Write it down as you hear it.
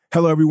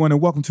Hello, everyone, and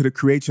welcome to the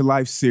Create Your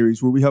Life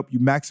series, where we help you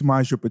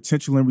maximize your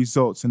potential and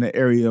results in the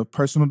area of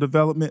personal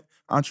development,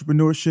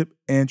 entrepreneurship,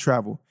 and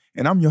travel.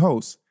 And I'm your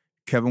host,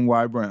 Kevin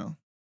Y. Brown.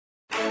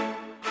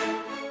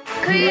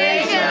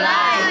 Create your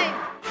life.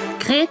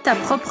 Crée ta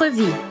propre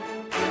vie.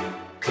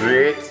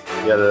 Create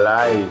your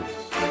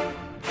life.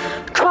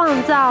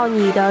 创造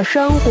你的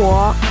生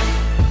活。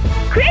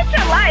Create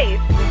your life.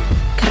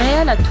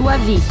 Crea la tua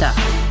vita.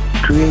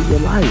 Create your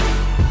life.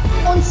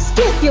 On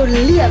skip your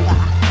liver.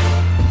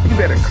 You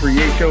better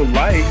create your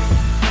life.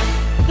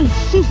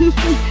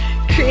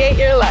 Create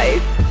your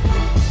life.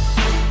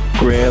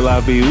 Create la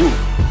vie.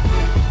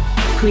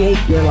 Create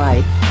your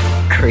life.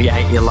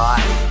 Create your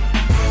life.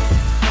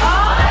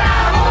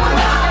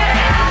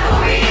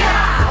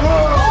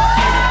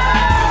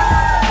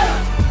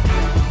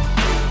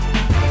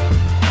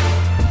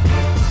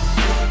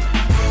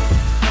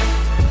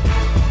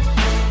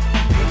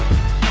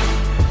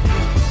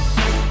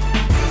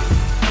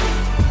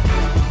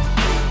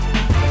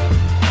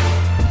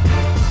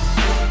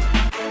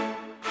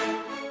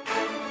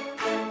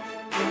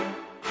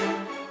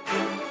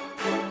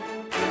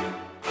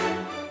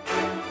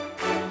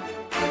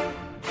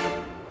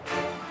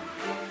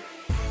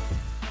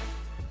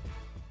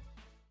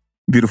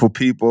 Beautiful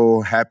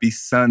people, happy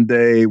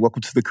Sunday.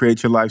 Welcome to the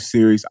Create Your Life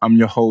series. I'm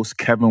your host,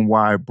 Kevin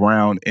Y.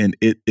 Brown, and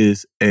it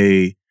is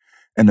an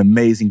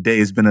amazing day.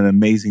 It's been an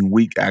amazing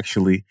week,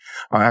 actually.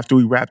 After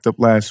we wrapped up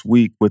last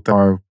week with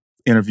our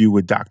interview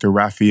with Dr.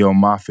 Raphael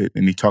Moffitt,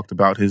 and he talked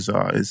about his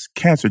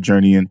cancer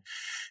journey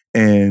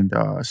and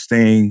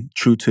staying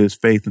true to his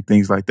faith and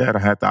things like that, I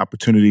had the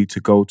opportunity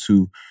to go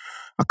to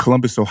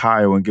Columbus,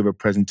 Ohio, and give a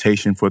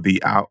presentation for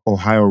the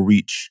Ohio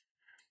Reach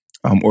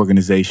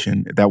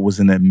organization. That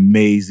was an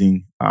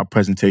amazing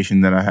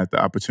presentation that I had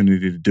the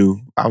opportunity to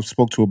do. I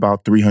spoke to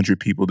about 300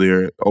 people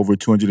there, over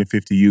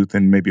 250 youth,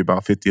 and maybe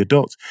about 50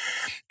 adults.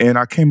 And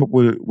I came up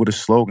with a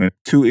slogan: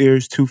 2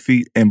 ears, 2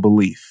 feet, and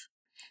belief.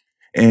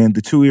 And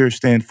the 2 ears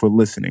stand for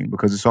listening,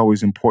 because it's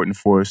always important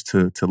for us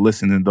to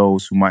listen to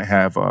those who might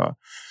have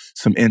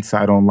some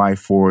insight on life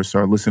for us,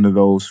 or listen to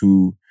those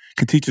who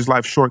can teach us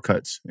life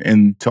shortcuts.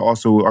 And to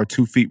also, our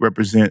 2 feet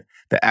represent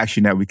the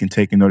action that we can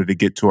take in order to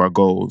get to our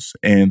goals.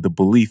 And the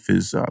belief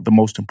is the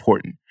most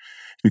important,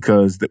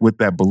 because with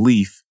that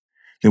belief,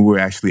 then we're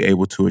actually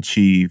able to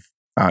achieve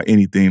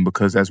anything.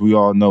 Because as we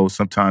all know,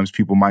 sometimes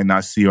people might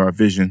not see our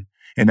vision,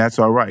 and that's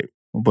all right.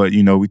 But,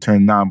 we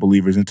turn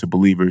non-believers into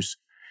believers.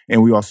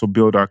 And we also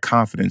build our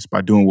confidence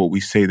by doing what we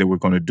say that we're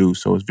going to do.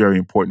 So it's very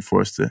important for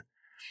us to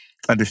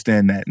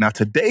understand that. Now,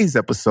 today's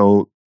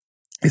episode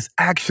is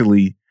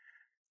actually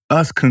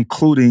us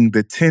concluding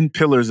the 10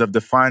 pillars of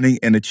defining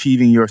and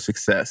achieving your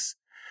success.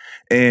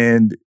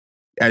 And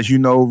as you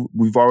know,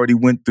 we've already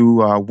went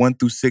through 1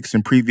 through 6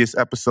 in previous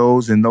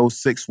episodes. And those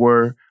 6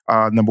 were,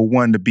 number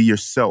 1, to be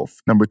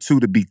yourself. Number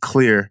 2, to be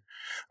clear.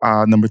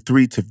 Number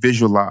 3, to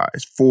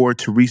visualize. 4,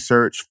 to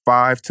research.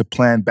 5, to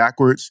plan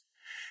backwards.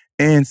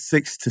 And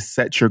 6, to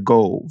set your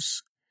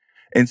goals.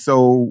 And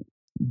so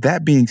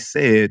that being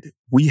said,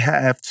 we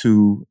have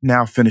to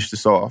now finish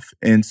this off.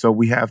 And so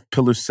we have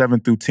pillars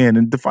 7 through 10.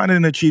 And defining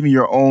and achieving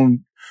your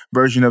own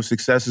version of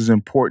success is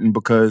important,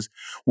 because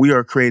we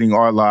are creating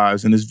our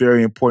lives. And it's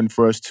very important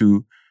for us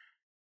to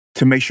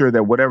make sure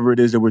that whatever it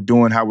is that we're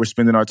doing, how we're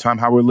spending our time,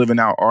 how we're living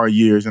out our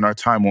years and our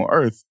time on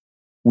earth,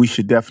 we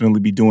should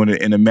definitely be doing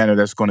it in a manner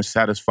that's going to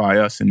satisfy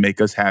us and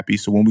make us happy.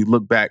 So when we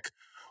look back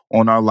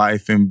on our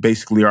life and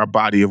basically our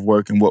body of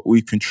work and what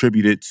we've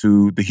contributed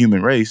to the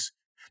human race,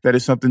 that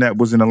is something that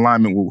was in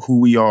alignment with who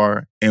we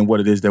are and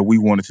what it is that we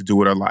wanted to do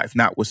with our life,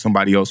 not what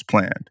somebody else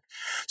planned.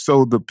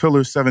 So the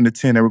pillars 7 to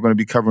 10 that we're going to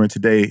be covering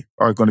today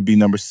are going to be: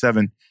 number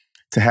 7,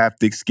 to have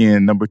thick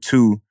skin. Number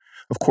 2,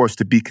 of course,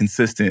 to be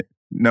consistent.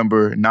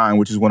 Number 9,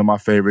 which is one of my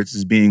favorites,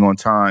 is being on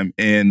time.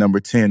 And number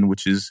 10,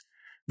 which is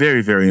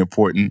very, very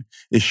important,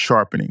 is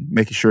sharpening,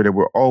 making sure that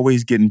we're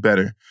always getting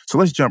better. So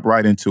let's jump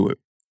right into it.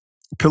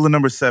 Pillar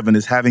number 7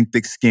 is having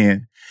thick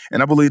skin.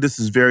 And I believe this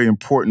is very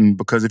important,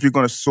 because if you're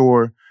going to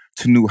soar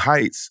to new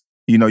heights,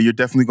 you're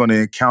definitely going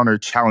to encounter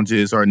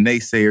challenges or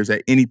naysayers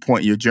at any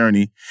point in your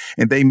journey.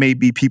 And they may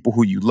be people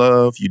who you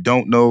love, you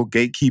don't know,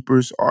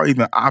 gatekeepers, or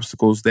even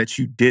obstacles that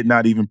you did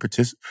not even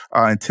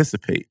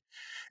anticipate.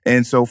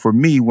 And so for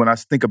me, when I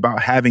think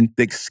about having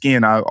thick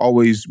skin, I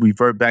always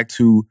revert back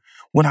to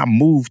when I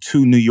moved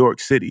to New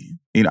York City.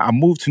 I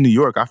moved to New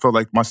York. I felt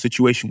like my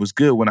situation was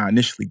good when I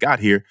initially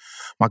got here.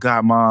 My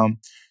godmom,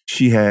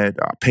 she had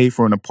paid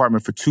for an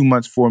apartment for 2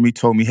 months for me,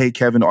 told me, "Hey,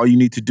 Kevin, all you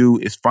need to do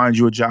is find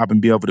you a job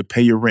and be able to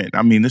pay your rent."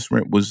 I mean, this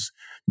rent was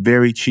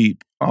very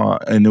cheap.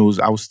 And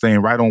I was staying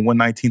right on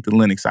 119th and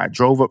Lenox. I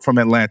drove up from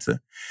Atlanta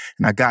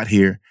and I got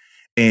here,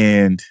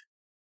 and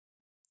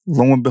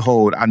lo and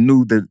behold, I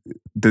knew that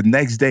the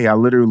next day I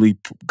literally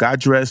got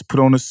dressed, put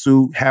on a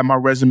suit, had my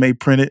resume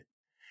printed,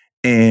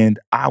 and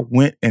I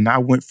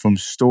went from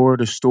store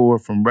to store,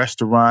 from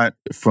restaurant,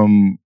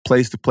 from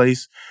place to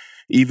place,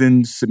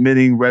 even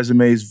submitting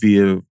resumes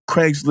via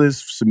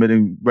Craigslist,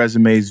 submitting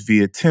resumes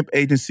via temp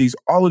agencies,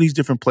 all of these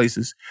different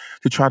places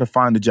to try to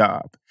find a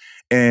job.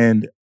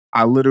 And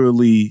I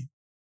literally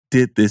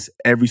did this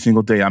every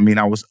single day. I mean,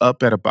 I was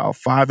up at about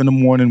 5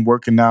 a.m.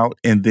 working out,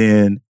 and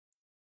then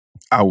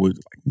I would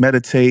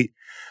meditate,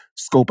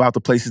 scope out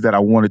the places that I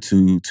wanted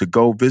to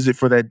go visit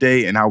for that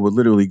day, and I would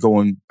literally go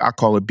and I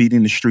call it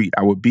beating the street.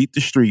 I would beat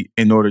the street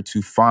in order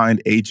to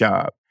find a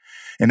job.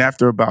 And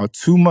after about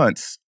 2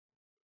 months,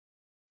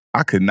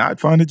 I could not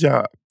find a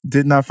job.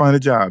 Did not find a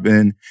job.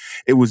 And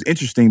it was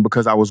interesting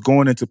because I was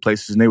going into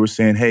places and they were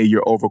saying, hey,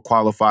 you're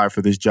overqualified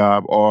for this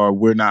job, or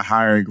we're not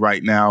hiring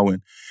right now.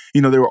 And,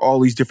 there were all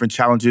these different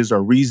challenges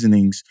or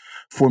reasonings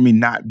for me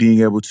not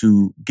being able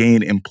to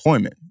gain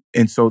employment.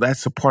 And so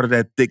that's a part of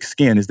that thick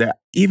skin, is that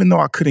even though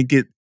I couldn't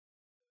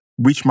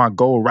reach my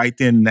goal right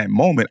then in that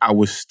moment, I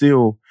was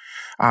still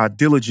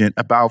diligent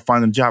about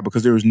finding a job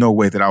because there was no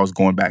way that I was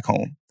going back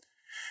home.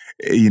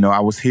 I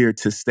was here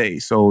to stay.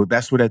 So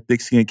that's where that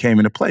thick skin came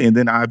into play. And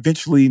then I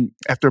eventually,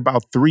 after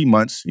about 3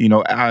 months,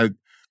 I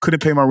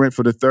couldn't pay my rent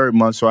for the third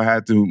month, so I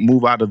had to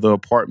move out of the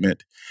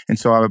apartment. And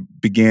so I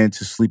began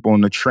to sleep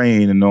on the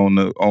train and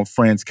on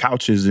friends'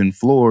 couches and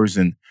floors.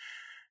 And,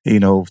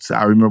 so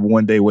I remember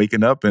one day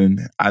waking up and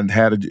I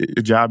had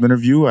a job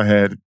interview. I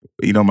had,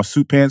 my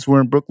suit pants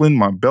were in Brooklyn,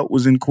 my belt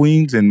was in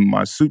Queens, and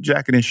my suit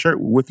jacket and shirt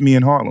were with me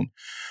in Harlem.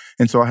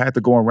 And so I had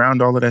to go and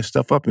round all of that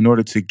stuff up in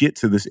order to get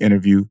to this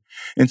interview.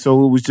 And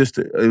so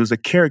it was a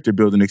character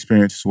building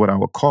experience is what I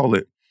would call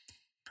it.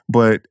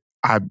 But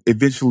I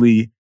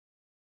eventually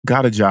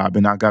got a job,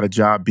 and I got a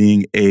job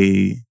being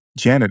a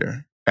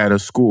janitor at a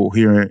school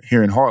here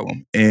in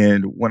Harlem.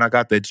 And when I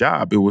got that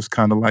job, it was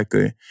kind of like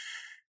a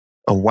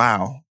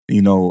wow.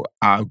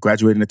 I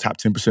graduated in the top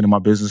 10% of my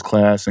business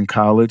class in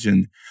college,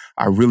 and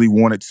I really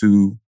wanted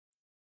to,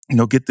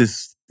 get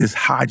this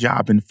high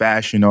job in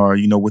fashion or,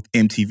 with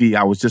MTV.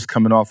 I was just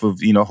coming off of,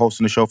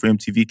 hosting a show for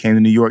MTV, came to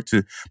New York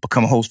to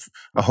become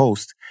a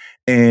host.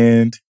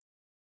 And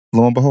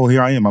lo and behold,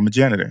 here I am. I'm a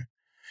janitor.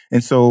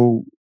 And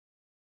so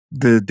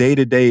the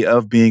day-to-day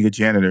of being a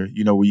janitor,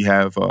 we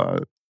have,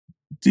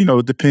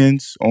 it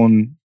depends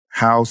on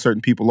how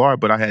certain people are,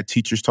 but I had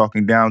teachers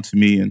talking down to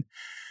me and,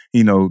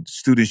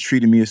 students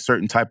treating me a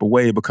certain type of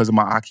way because of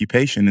my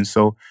occupation. And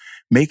so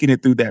making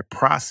it through that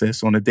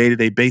process on a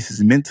day-to-day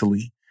basis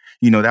mentally,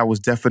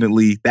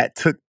 that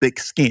took thick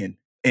skin.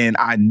 And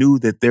I knew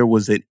that there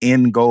was an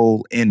end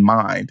goal in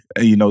mind,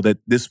 that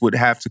this would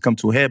have to come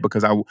to a head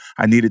because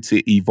I needed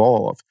to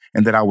evolve,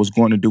 and that I was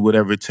going to do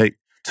whatever it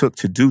took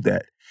to do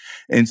that.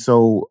 And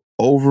so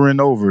over and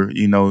over,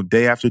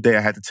 day after day,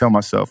 I had to tell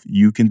myself,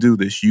 you can do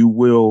this. You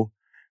will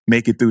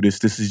make it through this.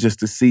 This is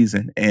just a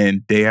season.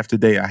 And day after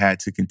day, I had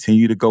to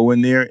continue to go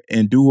in there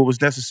and do what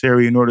was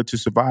necessary in order to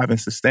survive and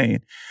sustain.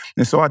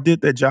 And so I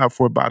did that job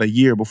for about a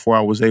year before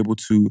I was able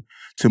to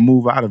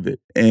move out of it.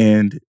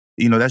 And,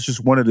 that's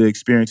just one of the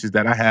experiences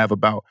that I have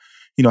about,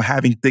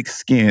 having thick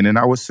skin. And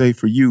I would say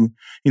for you,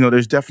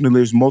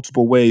 there's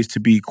multiple ways to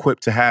be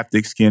equipped to have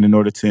thick skin in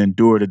order to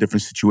endure the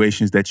different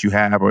situations that you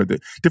have or the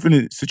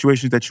different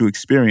situations that you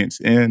experience.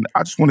 And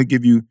I just want to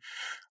give you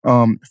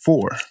 4,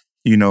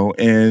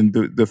 and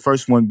the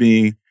first one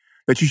being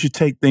that you should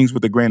take things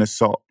with a grain of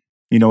salt.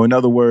 In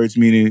other words,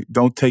 meaning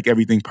don't take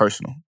everything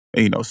personal.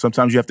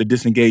 Sometimes you have to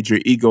disengage your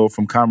ego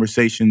from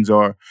conversations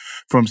or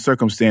from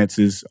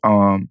circumstances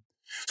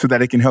so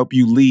that it can help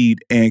you lead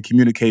and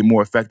communicate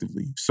more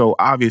effectively. So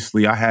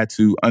obviously I had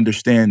to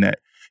understand that,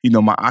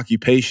 my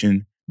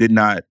occupation did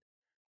not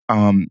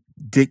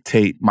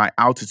dictate my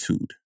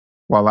altitude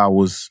while I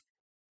was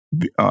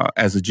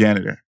as a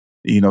janitor.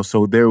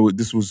 So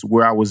this was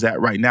where I was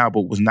at right now,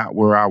 but was not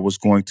where I was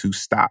going to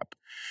stop.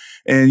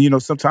 And,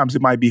 sometimes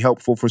it might be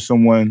helpful for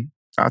someone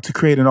to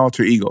create an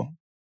alter ego.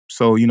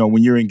 So,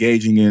 when you're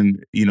engaging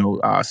in,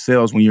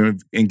 sales, when you're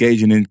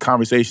engaging in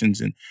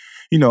conversations and,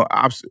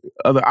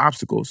 other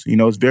obstacles,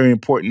 it's very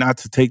important not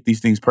to take these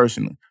things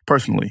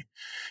personally.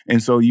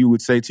 And so you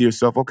would say to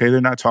yourself, okay, they're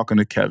not talking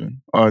to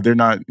Kevin, or they're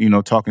not,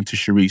 talking to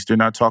Sharice. They're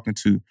not talking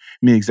to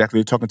me exactly.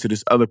 They're talking to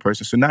this other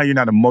person. So now you're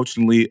not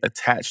emotionally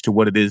attached to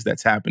what it is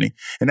that's happening.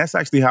 And that's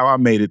actually how I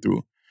made it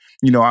through.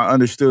 I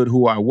understood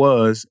who I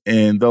was,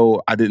 and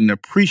though I didn't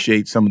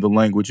appreciate some of the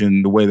language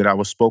and the way that I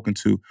was spoken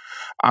to,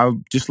 I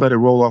just let it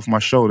roll off my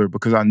shoulder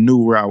because I knew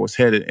where I was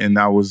headed, and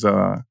I was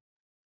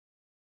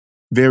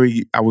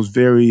very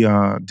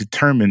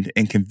determined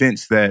and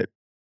convinced that,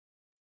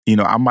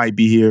 I might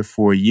be here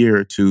for a year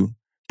or two,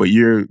 but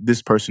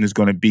this person is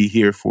going to be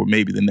here for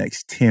maybe the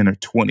next 10 or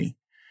 20.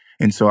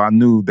 And so I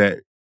knew that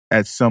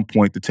at some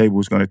point the table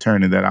was going to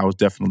turn and that I was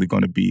definitely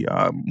going to be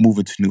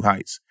moving to new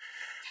heights.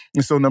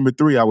 And so number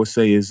 3, I would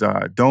say is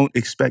don't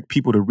expect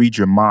people to read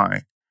your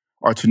mind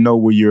or to know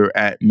where you're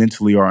at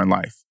mentally or in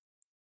life.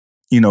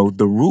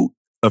 The root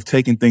of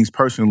taking things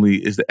personally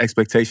is the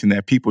expectation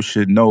that people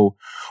should know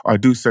or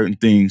do certain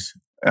things.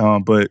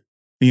 But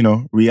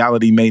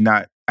reality may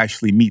not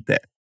actually meet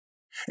that.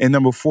 And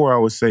number 4, I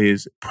would say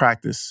is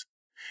practice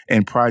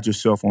and pride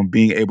yourself on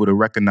being able to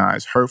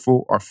recognize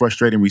hurtful or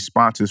frustrating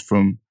responses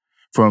from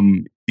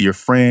your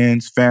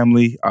friends,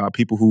 family,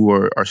 people who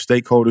are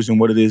stakeholders in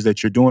what it is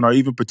that you're doing, or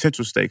even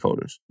potential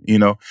stakeholders.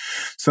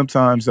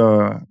 Sometimes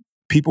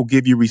people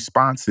give you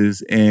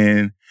responses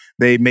and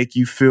they make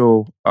you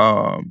feel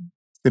a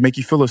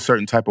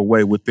certain type of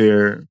way with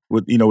their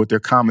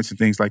comments and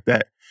things like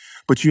that.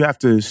 But you have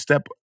to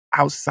step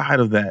outside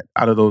of that,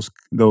 out of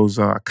those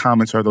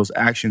comments or those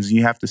actions, and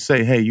you have to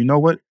say, hey, you know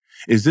what?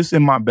 Is this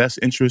in my best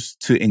interest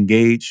to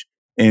engage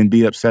and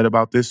be upset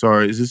about this,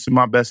 or is this in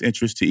my best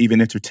interest to even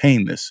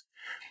entertain this?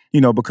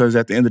 Because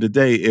at the end of the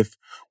day, if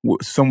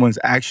someone's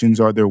actions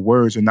or their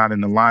words are not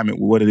in alignment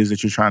with what it is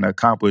that you're trying to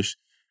accomplish,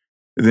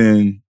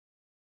 then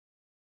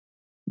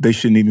they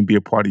shouldn't even be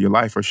a part of your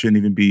life or shouldn't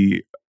even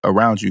be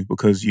around you,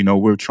 because,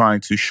 we're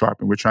trying to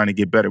sharpen, we're trying to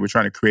get better, we're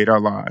trying to create our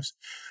lives.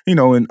 And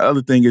the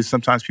other thing is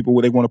sometimes people,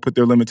 they want to put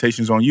their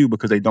limitations on you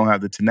because they don't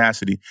have the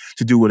tenacity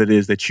to do what it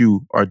is that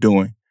you are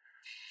doing.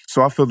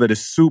 So I feel that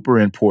it's super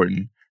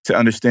important to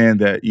understand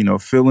that,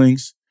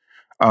 feelings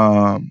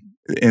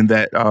and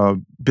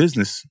that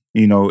business,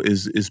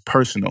 is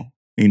personal,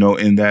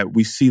 and that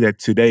we see that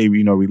today,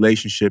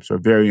 relationships are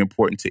very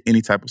important to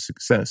any type of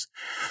success.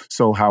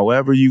 So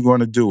however you're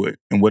going to do it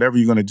and whatever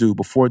you're going to do,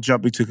 before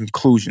jumping to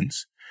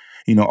conclusions,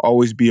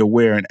 always be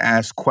aware and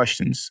ask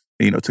questions,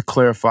 to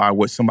clarify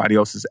what somebody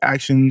else's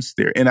actions,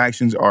 their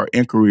inactions or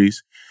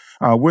inquiries,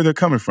 where they're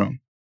coming from.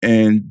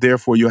 And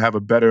therefore, you'll have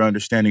a better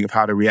understanding of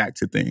how to react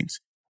to things.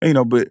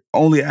 But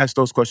only ask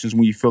those questions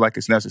when you feel like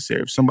it's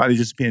necessary. If somebody's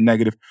just being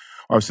negative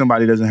or if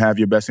somebody doesn't have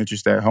your best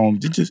interest at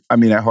heart,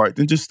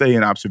 then just stay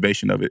in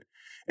observation of it.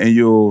 And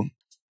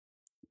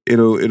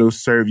it'll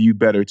serve you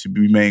better to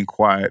remain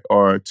quiet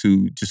or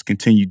to just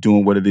continue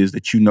doing what it is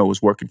that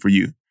is working for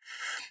you.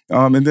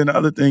 And then the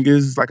other thing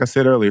is, like I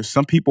said earlier,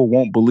 some people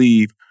won't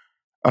believe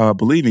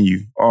in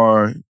you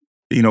or,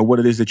 what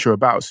it is that you're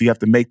about. So you have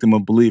to make them a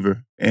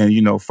believer. And,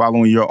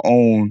 following your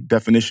own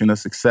definition of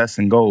success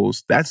and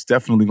goals, that's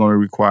definitely going to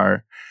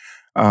require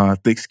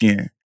thick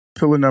skin.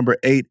 Pillar number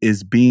 8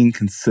 is being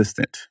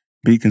consistent.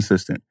 Be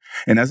consistent.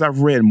 And as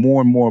I've read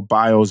more and more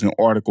bios and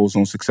articles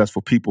on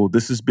successful people,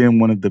 this has been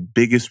one of the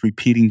biggest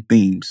repeating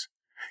themes.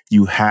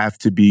 You have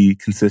to be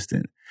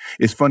consistent.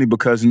 It's funny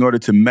because in order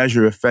to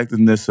measure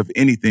effectiveness of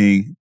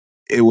anything,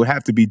 it would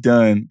have to be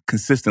done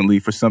consistently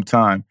for some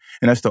time.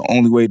 And that's the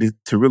only way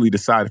to really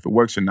decide if it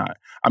works or not.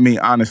 I mean,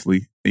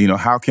 honestly,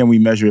 how can we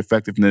measure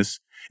effectiveness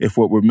if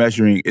what we're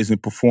measuring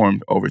isn't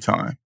performed over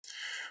time?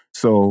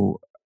 So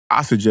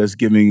I suggest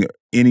giving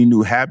any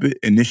new habit,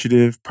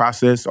 initiative,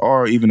 process,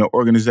 or even an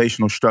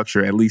organizational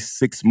structure at least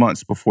 6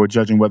 months before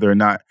judging whether or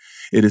not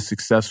it is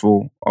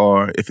successful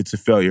or if it's a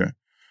failure.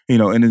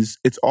 And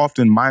it's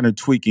often minor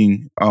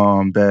tweaking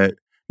that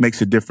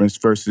makes a difference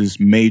versus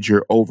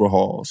major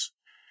overhauls.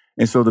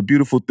 And so the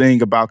beautiful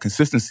thing about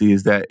consistency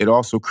is that it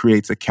also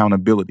creates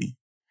accountability.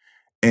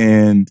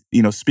 And,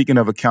 speaking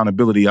of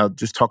accountability, I'll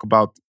just talk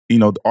about,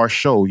 our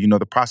show,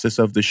 the process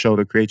of the show,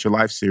 the Create Your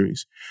Life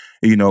series.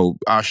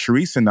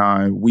 Sharice and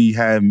I, we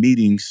have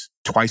meetings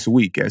twice a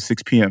week at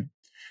 6 p.m.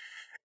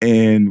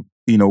 And,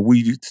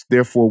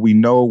 we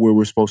know where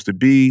we're supposed to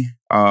be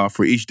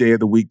for each day of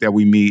the week that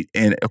we meet.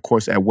 And of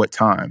course, at what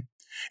time.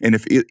 And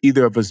if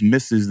either of us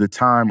misses the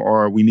time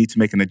or we need to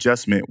make an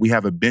adjustment, we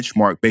have a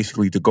benchmark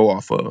basically to go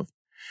off of.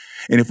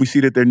 And if we see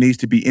that there needs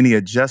to be any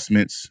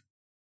adjustments,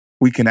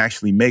 we can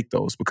actually make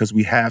those because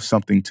we have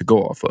something to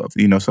go off of,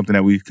 something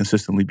that we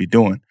consistently be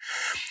doing.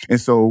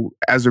 And so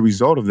as a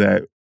result of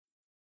that,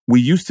 we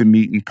used to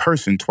meet in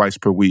person twice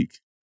per week.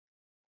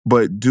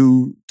 But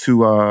due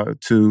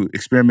to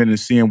experimenting and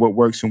seeing what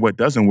works and what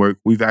doesn't work,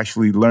 we've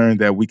actually learned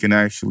that we can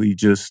actually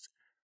just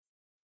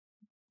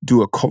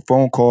do a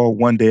phone call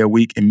one day a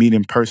week and meet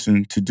in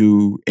person to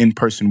do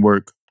in-person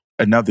work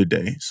another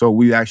day. So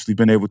we've actually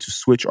been able to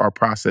switch our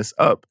process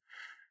up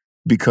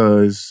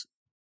because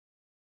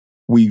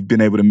we've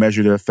been able to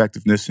measure the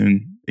effectiveness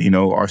in,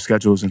 our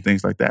schedules and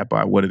things like that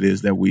by what it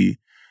is that we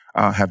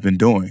have been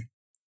doing.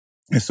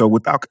 And so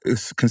without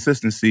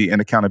consistency and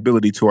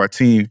accountability to our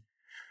team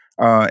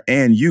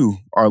and you,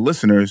 our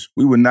listeners,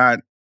 we would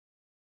not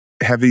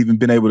have even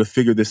been able to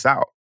figure this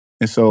out.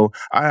 And so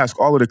I ask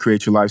all of the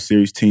Create Your Life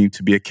series team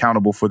to be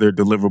accountable for their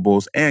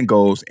deliverables and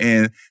goals,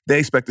 and they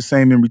expect the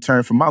same in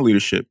return from my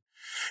leadership.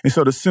 And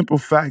so the simple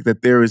fact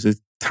that there is a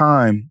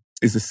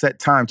set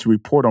time to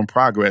report on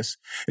progress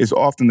is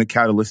often the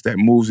catalyst that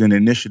moves an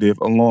initiative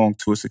along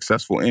to a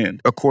successful end.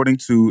 According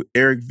to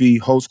Eric V.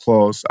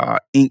 Holtzclaw's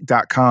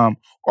Inc.com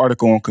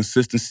article on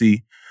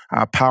consistency,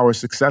 power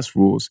success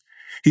rules,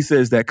 he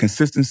says that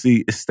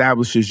consistency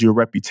establishes your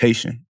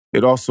reputation.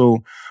 It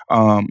also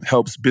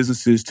helps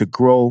businesses to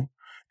grow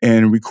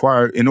and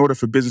in order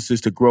for businesses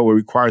to grow, it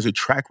requires a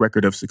track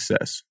record of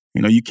success.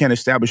 You can't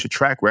establish a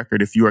track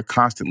record if you are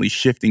constantly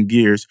shifting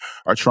gears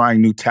or trying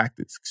new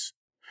tactics.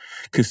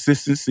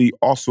 Consistency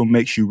also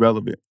makes you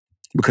relevant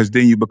because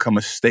then you become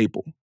a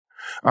staple.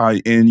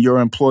 And your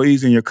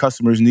employees and your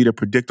customers need a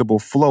predictable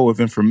flow of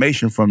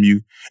information from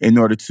you in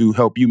order to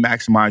help you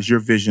maximize your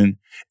vision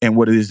and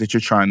what it is that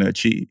you're trying to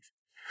achieve.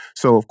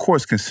 So, of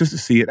course,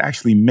 consistency, it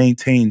actually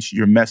maintains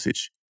your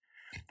message.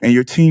 And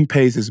your team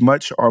pays as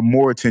much or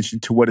more attention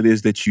to what it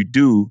is that you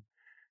do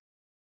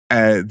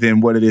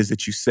than what it is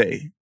that you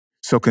say.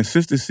 So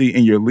consistency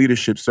in your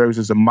leadership serves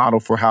as a model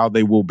for how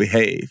they will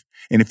behave.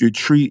 And if you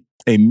treat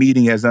a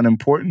meeting as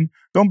unimportant,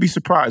 don't be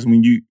surprised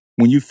when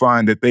you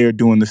find that they are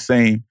doing the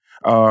same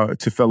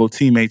to fellow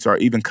teammates or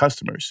even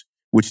customers,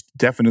 which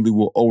definitely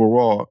will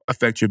overall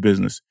affect your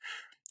business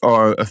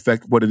or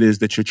affect what it is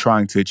that you're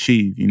trying to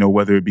achieve,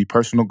 whether it be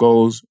personal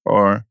goals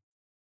or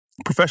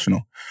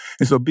professional.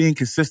 And so being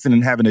consistent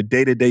and having a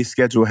day-to-day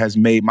schedule has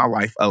made my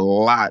life a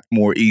lot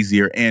more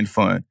easier and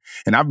fun.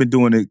 And I've been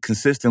doing it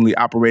consistently,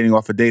 operating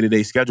off a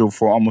day-to-day schedule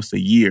for almost a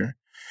year.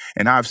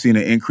 And I've seen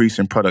an increase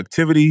in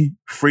productivity,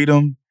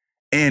 freedom,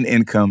 and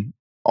income,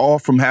 all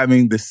from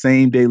having the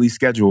same daily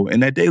schedule.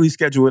 And that daily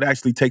schedule, it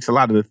actually takes a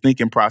lot of the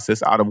thinking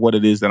process out of what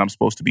it is that I'm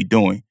supposed to be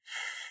doing.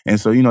 And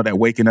so, that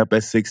waking up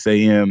at 6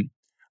 a.m.,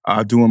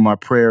 doing my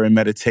prayer and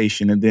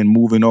meditation, and then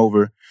moving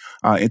over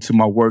into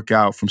my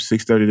workout from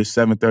 6:30 to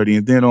 7:30,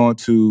 and then on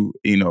to,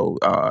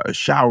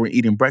 showering,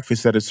 eating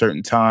breakfast at a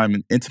certain time,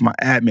 and into my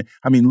admin.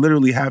 I mean,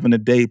 literally having a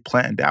day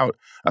planned out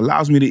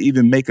allows me to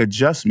even make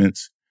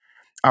adjustments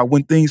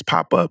when things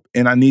pop up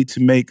and I need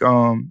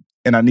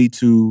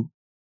to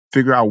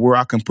figure out where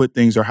I can put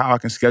things or how I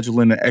can schedule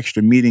in an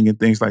extra meeting and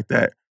things like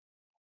that.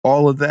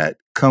 All of that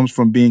comes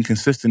from being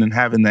consistent and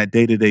having that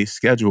day-to-day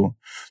schedule.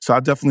 So I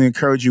definitely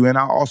encourage you. And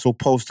I'll also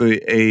post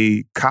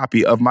a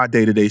copy of my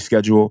day-to-day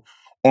schedule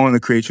on the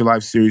Create Your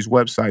Life series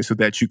website so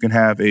that you can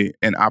have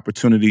an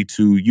opportunity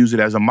to use it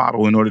as a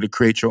model in order to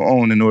create your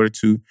own, in order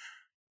to,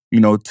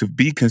 to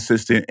be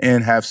consistent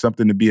and have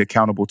something to be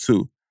accountable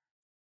to.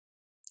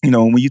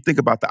 When you think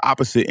about the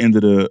opposite end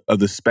of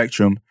the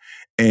spectrum,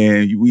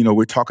 and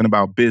we're talking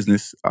about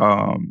business,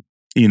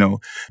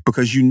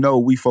 because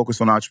we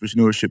focus on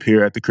entrepreneurship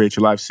here at the Create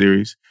Your Life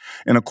series.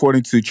 And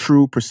according to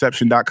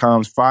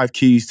TruePerception.com's 5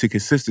 Keys to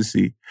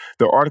Consistency,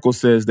 the article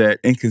says that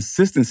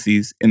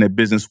inconsistencies in a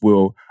business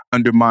will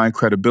undermine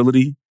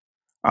credibility,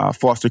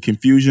 foster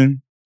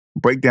confusion,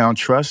 break down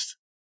trust,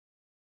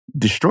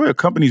 destroy a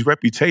company's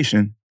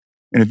reputation,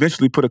 and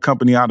eventually put a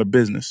company out of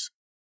business.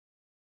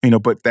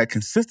 But that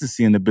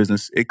consistency in the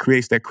business, it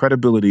creates that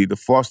credibility, the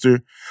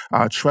foster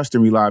trust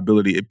and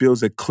reliability. It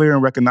builds a clear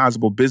and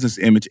recognizable business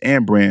image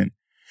and brand,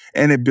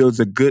 and it builds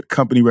a good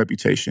company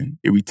reputation.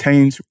 It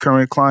retains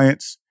current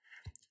clients,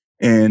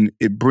 and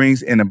it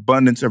brings an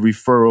abundance of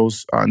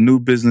referrals, new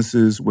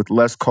businesses with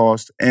less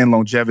cost and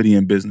longevity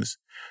in business.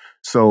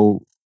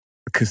 So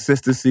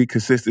consistency.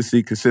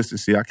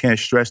 I can't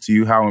stress to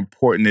you how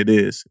important it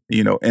is,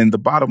 and the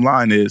bottom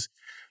line is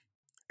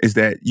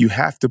that you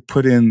have to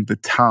put in the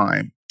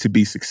time to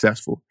be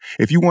successful.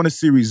 If you want to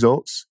see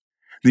results,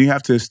 then you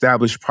have to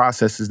establish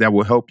processes that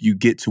will help you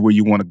get to where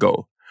you want to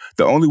go.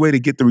 The only way to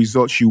get the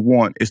results you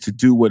want is to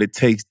do what it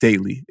takes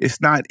daily. It's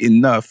not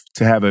enough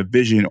to have a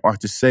vision or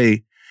to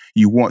say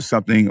you want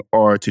something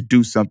or to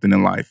do something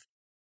in life.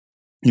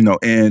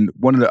 And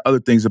one of the other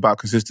things about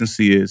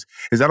consistency is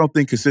I don't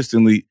think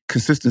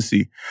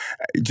consistency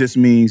just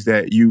means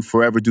that you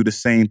forever do the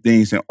same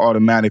things and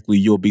automatically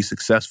you'll be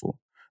successful.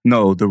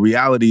 No, the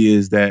reality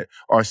is that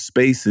our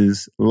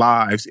spaces,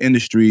 lives,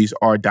 industries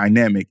are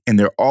dynamic and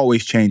they're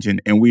always changing,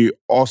 and we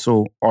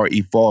also are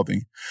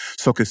evolving.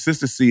 So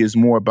consistency is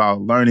more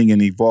about learning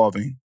and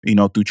evolving,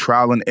 through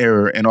trial and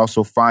error, and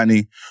also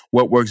finding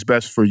what works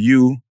best for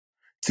you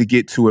to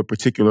get to a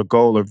particular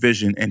goal or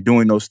vision and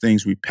doing those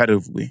things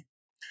repetitively.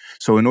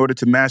 So in order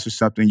to master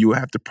something, you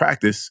have to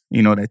practice,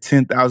 that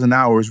 10,000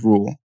 hours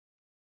rule.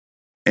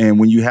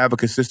 And when you have a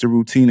consistent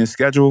routine and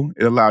schedule,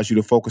 it allows you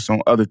to focus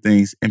on other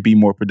things and be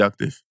more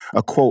productive.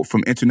 A quote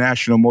from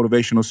international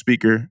motivational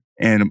speaker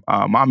and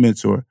my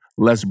mentor,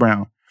 Les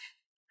Brown.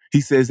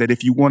 He says that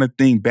if you want a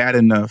thing bad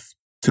enough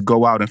to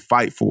go out and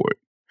fight for it,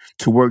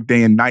 to work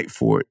day and night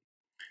for it,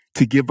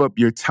 to give up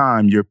your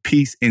time, your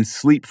peace, and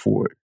sleep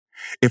for it,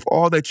 if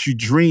all that you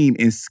dream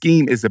and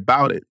scheme is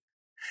about it,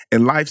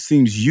 and life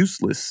seems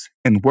useless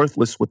and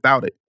worthless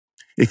without it,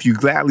 if you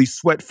gladly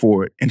sweat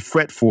for it and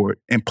fret for it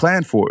and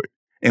plan for it,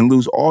 and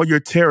lose all your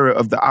terror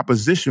of the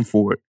opposition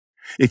for it,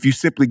 if you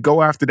simply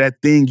go after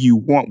that thing you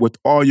want with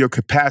all your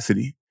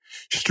capacity,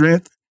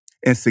 strength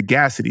and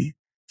sagacity,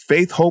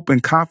 faith, hope,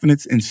 and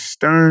confidence, and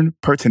stern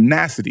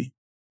pertinacity,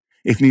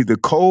 if neither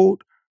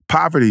cold,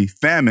 poverty,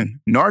 famine,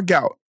 nor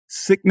gout,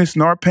 sickness,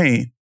 nor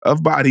pain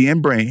of body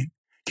and brain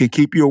can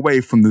keep you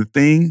away from the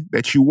thing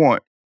that you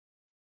want,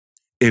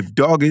 if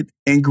dogged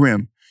and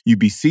grim you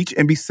beseech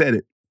and beset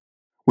it,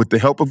 with the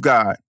help of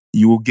God,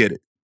 you will get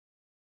it.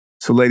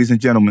 So ladies and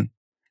gentlemen,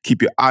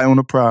 keep your eye on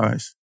the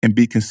prize and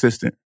be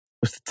consistent.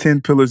 It's the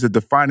 10 pillars of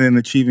defining and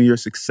achieving your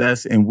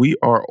success. And we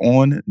are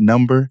on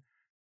number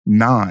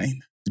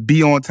 9.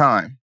 Be on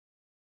time.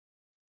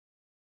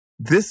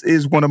 This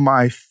is one of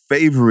my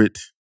favorite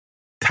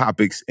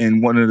topics,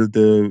 and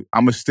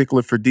I'm a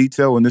stickler for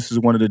detail, and this is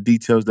one of the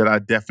details that I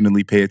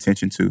definitely pay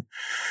attention to.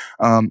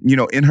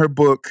 In her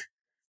book,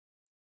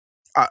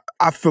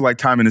 I feel like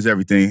timing is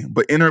everything,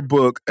 but in her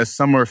book, A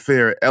Summer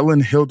Affair,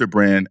 Ellen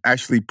Hilderbrand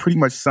actually pretty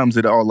much sums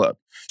it all up.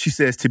 She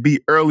says, to be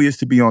early is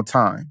to be on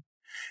time,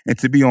 and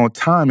to be on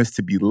time is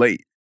to be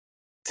late.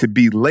 To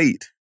be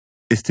late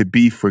is to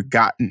be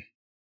forgotten.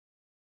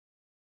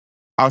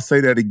 I'll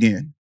say that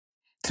again.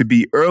 To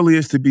be early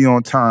is to be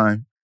on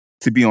time.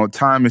 To be on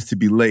time is to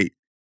be late.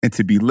 And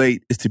to be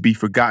late is to be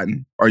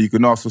forgotten. Or you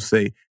can also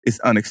say it's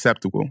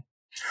unacceptable.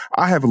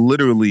 I have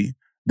literally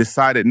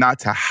decided not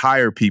to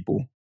hire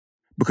people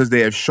because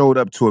they have showed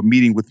up to a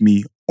meeting with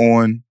me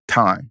on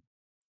time.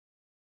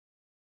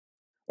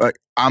 Like,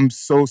 I'm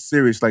so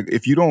serious. Like,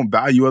 if you don't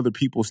value other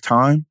people's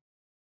time,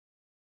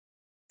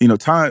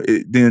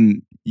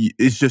 then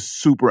it's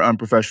just super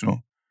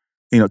unprofessional.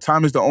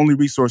 Time is the only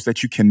resource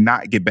that you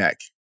cannot get back.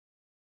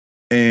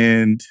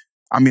 And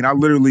I mean, I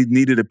literally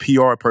needed a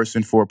PR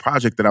person for a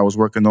project that I was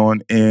working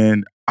on.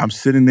 And I'm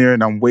sitting there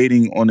and I'm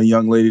waiting on a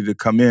young lady to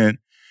come in.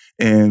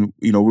 And,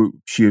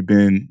 she had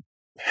been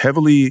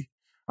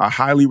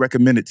highly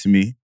recommended to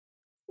me.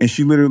 And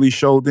she literally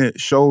showed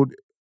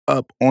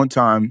up on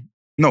time.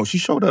 No, she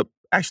showed up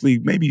actually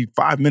maybe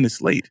 5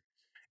 minutes late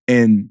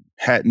and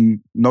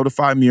hadn't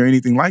notified me or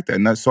anything like that.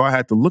 And so I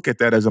had to look at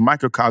that as a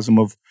microcosm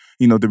of,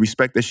 the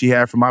respect that she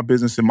had for my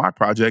business and my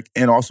project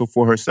and also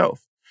for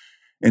herself.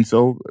 And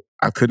so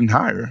I couldn't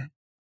hire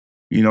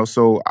her.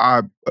 So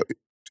I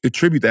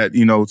attribute that,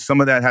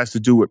 some of that has to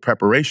do with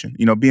preparation.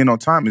 Being on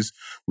time is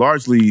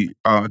largely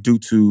due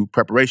to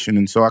preparation.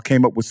 And so I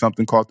came up with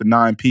something called the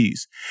 9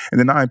 Ps. And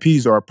the 9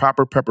 Ps are: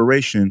 proper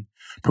preparation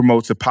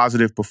promotes a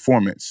positive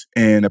performance,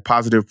 and a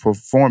positive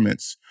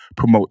performance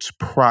promotes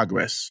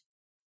progress.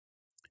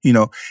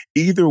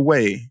 Either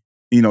way,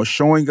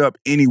 showing up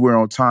anywhere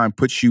on time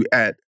puts you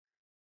at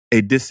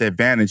a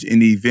disadvantage in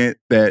the event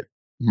that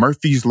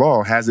Murphy's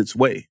Law has its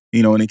way.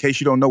 And in case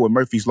you don't know what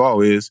Murphy's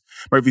Law is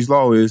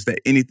that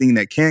anything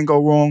that can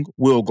go wrong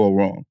will go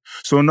wrong.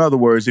 So in other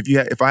words,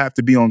 if I have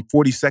to be on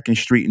 42nd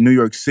Street in New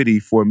York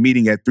City for a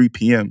meeting at 3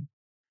 p.m.,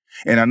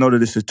 and I know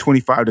that it's a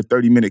 25 to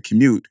 30 minute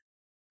commute,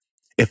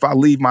 if I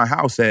leave my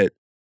house at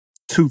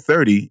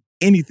 2:30,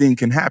 anything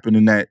can happen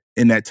in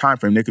that time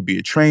frame. There could be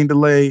a train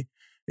delay.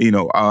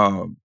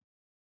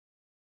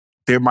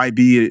 There might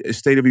be a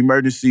state of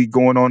emergency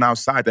going on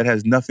outside that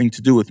has nothing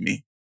to do with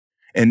me.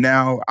 And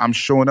now I'm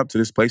showing up to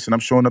this place and I'm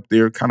showing up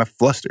there kind of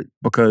flustered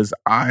because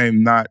I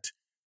am not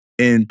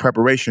in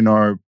preparation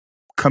or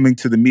coming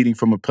to the meeting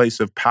from a place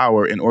of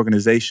power and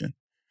organization.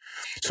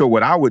 So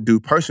what I would do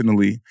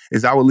personally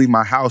is I would leave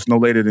my house no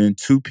later than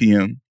 2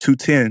 p.m.,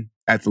 2:10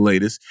 at the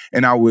latest,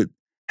 and I would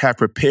have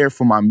prepared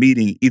for my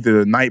meeting either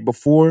the night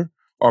before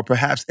or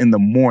perhaps in the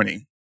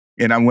morning.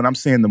 And when I'm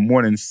saying the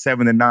morning,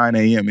 7 to 9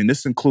 a.m., and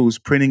this includes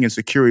printing and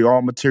securing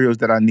all materials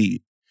that I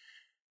need.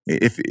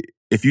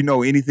 If you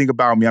know anything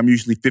about me, I'm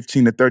usually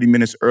 15 to 30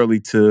 minutes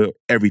early to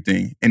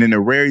everything. And in a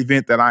rare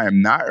event that I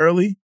am not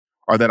early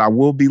or that I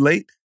will be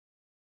late,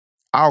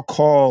 I'll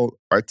call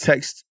or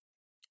text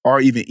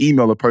or even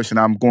email a person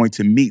I'm going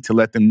to meet to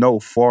let them know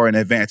far in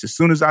advance. As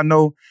soon as I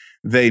know,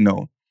 they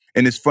know.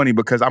 And it's funny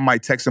because I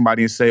might text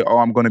somebody and say,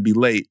 I'm going to be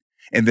late.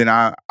 And then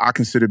I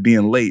consider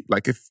being late.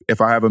 Like if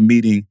I have a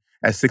meeting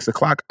at 6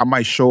 o'clock, I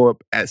might show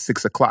up at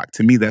 6 o'clock.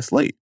 To me, that's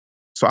late.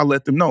 So I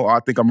let them know, I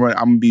think I'm going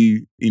to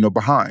be,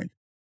 behind.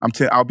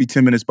 I'll be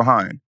 10 minutes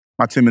behind.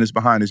 My 10 minutes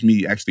behind is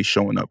me actually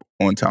showing up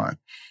on time.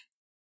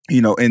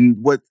 And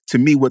what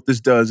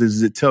this does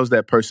is it tells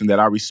that person that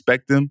I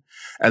respect them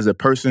as a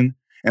person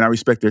and I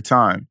respect their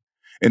time.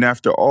 And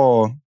after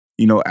all,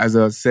 as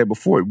I said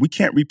before, we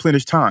can't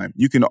replenish time.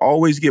 You can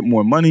always get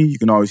more money. You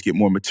can always get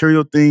more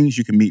material things.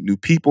 You can meet new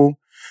people.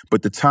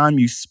 But the time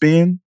you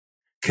spend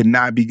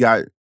cannot be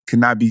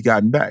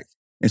gotten back.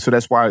 And so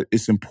that's why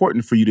it's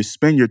important for you to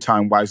spend your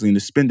time wisely and to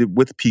spend it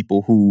with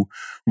people who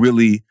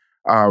really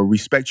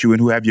respect you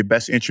and who have your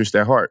best interest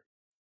at heart.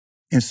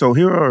 And so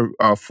here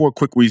are 4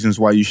 quick reasons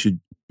why you should,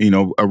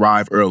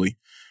 arrive early.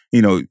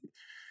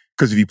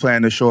 Because if you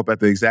plan to show up at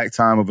the exact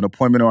time of an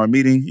appointment or a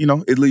meeting,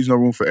 it leaves no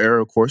room for error,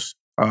 of course,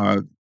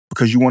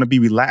 because you want to be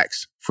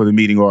relaxed for the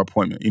meeting or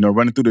appointment.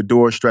 Running through the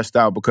door stressed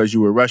out because you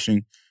were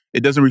rushing,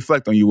 it doesn't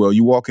reflect on you well.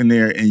 You walk in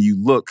there and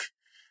you look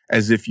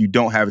as if you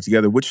don't have it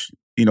together, which,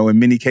 in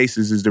many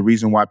cases is the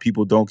reason why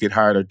people don't get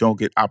hired or don't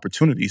get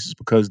opportunities, is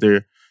because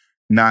they're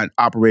not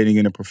operating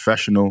in a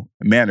professional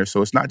manner.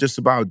 So it's not just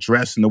about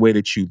dress and the way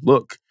that you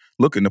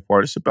looking the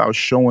part. It's about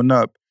showing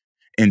up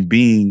and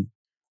being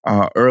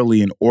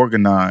early and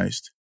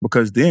organized,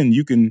 because then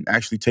you can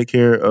actually take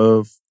care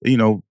of,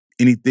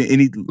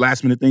 any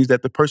last minute things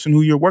that the person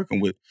who you're working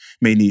with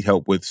may need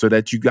help with, so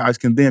that you guys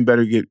can then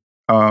better get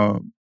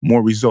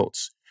more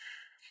results.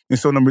 And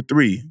so number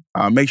 3,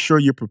 make sure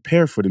you're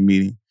prepared for the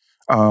meeting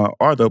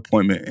or the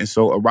appointment. And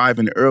so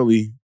arriving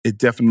early, it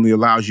definitely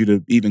allows you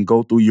to even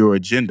go through your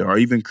agenda or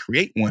even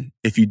create one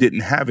if you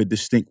didn't have a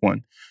distinct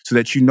one, so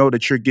that you know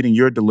that you're getting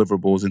your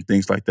deliverables and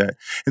things like that.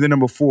 And then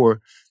number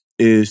 4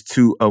 is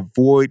to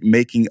avoid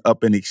making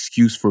up an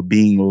excuse for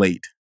being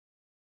late.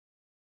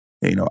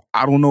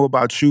 I don't know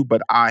about you,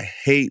 but I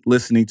hate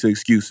listening to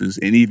excuses.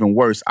 And even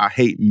worse, I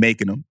hate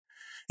making them.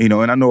 And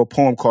I know a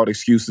poem called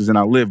Excuses, and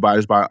I live by it.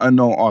 It's by an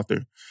unknown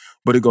author.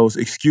 But it goes,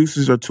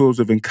 excuses are tools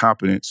of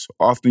incompetence,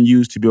 often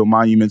used to build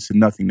monuments to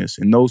nothingness,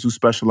 and those who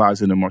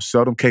specialize in them are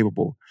seldom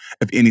capable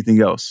of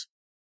anything else.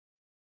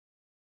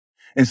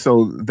 And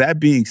so that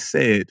being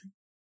said,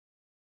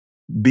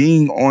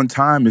 being on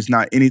time is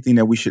not anything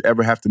that we should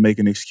ever have to make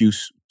an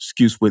excuse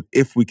with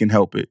if we can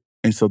help it.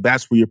 And so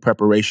that's where your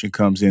preparation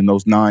comes in.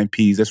 Those 9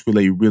 P's, that's where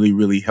they really,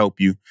 really help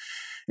you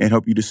and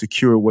help you to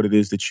secure what it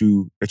is that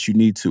you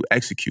need to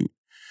execute.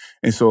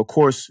 And so, of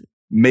course,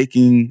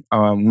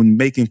 when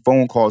making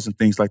phone calls and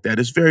things like that,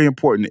 it's very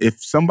important.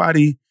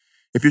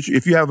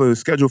 If you have a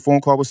scheduled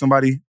phone call with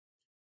somebody,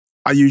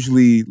 I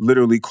usually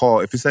literally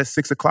call. If it's at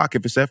 6 o'clock,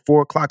 if it's at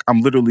 4 o'clock,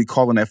 I'm literally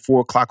calling at 4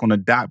 o'clock on the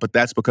dot. But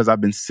that's because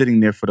I've been sitting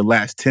there for the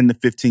last 10 to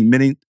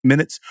 15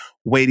 minutes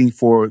waiting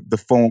for the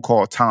phone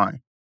call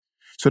time.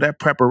 So that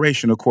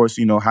preparation, of course,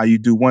 how you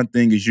do one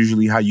thing is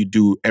usually how you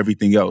do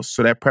everything else.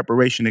 So that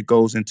preparation, it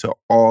goes into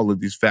all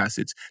of these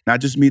facets, not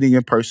just meeting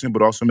in person,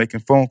 but also making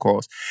phone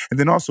calls. And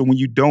then also when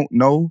you don't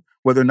know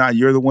whether or not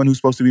you're the one who's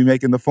supposed to be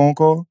making the phone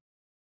call,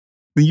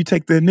 then you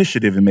take the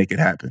initiative and make it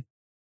happen.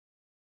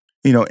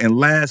 And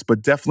last,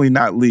 but definitely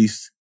not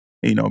least,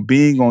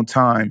 being on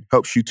time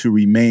helps you to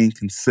remain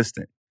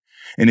consistent.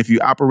 And if you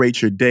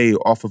operate your day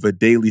off of a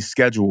daily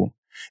schedule,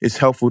 it's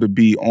helpful to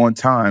be on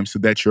time so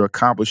that you're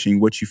accomplishing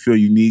what you feel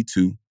you need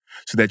to,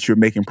 so that you're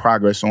making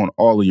progress on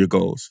all of your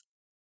goals.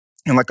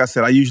 And like I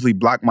said, I usually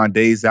block my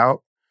days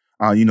out,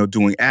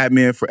 doing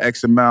admin for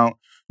X amount,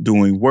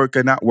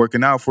 working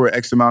out for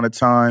X amount of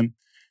time.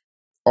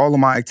 All of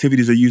my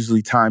activities are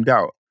usually timed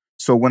out.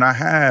 So when I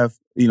have,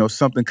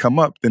 something come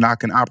up, then I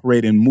can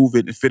operate and move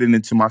it and fit it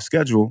into my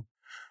schedule.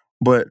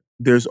 But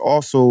there's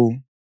also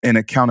an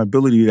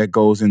accountability that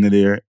goes into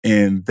there,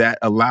 and that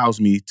allows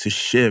me to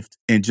shift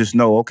and just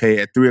know, okay,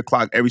 at 3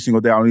 o'clock every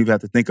single day, I don't even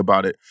have to think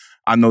about it.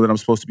 I know that I'm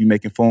supposed to be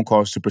making phone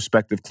calls to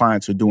prospective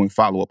clients or doing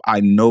follow-up. I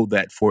know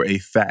that for a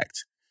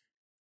fact.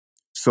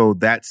 So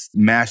that's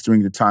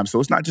mastering the time. So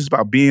it's not just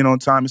about being on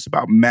time. It's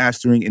about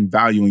mastering and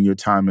valuing your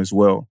time as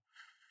well.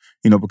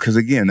 Because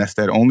again, that's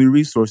that only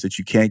resource that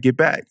you can't get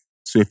back.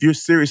 So if you're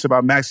serious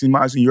about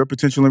maximizing your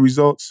potential and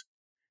results,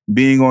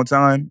 being on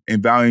time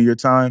and valuing your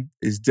time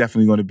is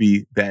definitely going to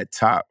be that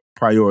top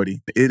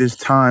priority. It is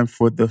time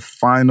for the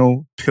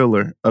final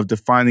pillar of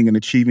defining and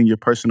achieving your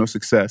personal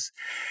success.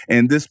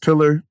 And this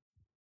pillar,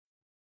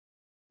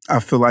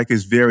 I feel like,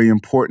 is very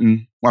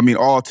important. I mean,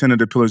 all 10 of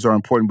the pillars are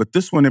important, but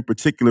this one in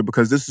particular,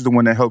 because this is the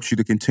one that helps you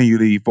to continue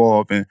to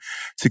evolve and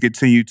to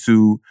continue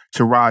to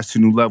rise to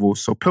new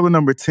levels. So pillar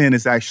number 10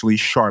 is actually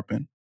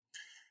sharpen.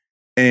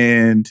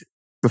 And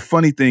the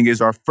funny thing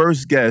is, our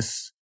first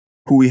guest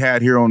who we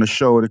had here on the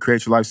show, the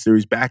Create Your Life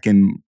series, back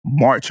in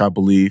March, I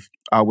believe,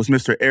 was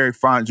Mr. Eric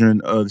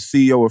Fondren, the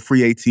CEO of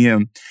Free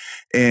ATM.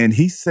 And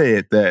he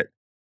said that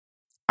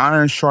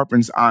iron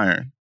sharpens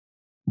iron.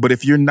 But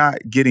if you're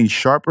not getting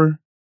sharper,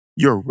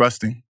 you're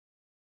rusting.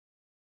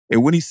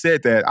 And when he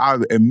said that, I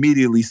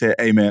immediately said,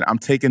 hey, man, I'm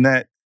taking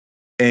that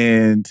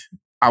and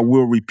I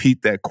will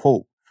repeat that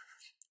quote.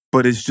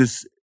 But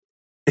it's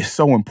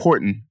so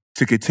important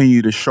to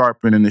continue to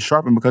sharpen and to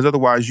sharpen, because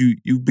otherwise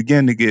you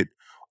begin to get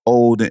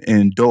old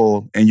and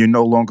dull and you're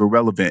no longer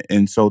relevant.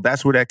 And so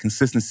that's where that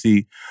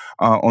consistency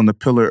on the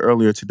pillar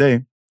earlier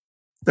today,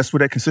 that's where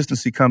that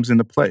consistency comes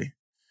into play.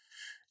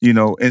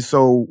 And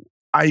so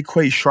I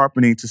equate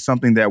sharpening to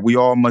something that we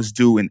all must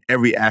do in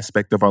every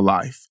aspect of our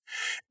life.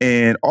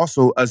 And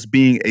also us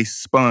being a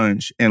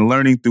sponge and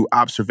learning through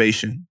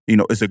observation,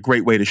 is a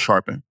great way to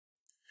sharpen.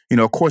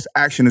 Of course,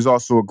 action is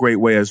also a great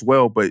way as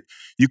well, but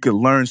you can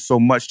learn so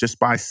much just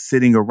by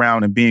sitting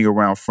around and being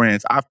around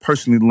friends. I've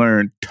personally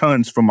learned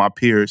tons from my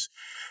peers,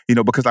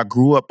 because I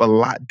grew up a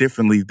lot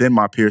differently than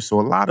my peers. So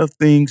a lot of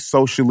things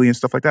socially and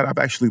stuff like that, I've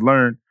actually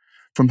learned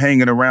from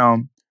hanging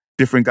around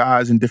different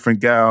guys and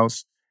different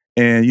gals.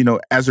 And,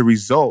 as a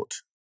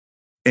result,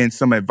 and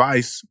some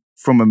advice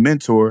from a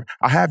mentor,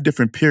 I have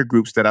different peer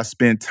groups that I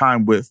spend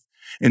time with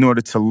in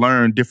order to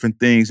learn different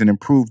things and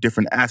improve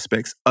different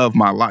aspects of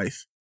my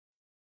life.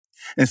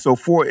 And so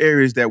 4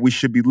 areas that we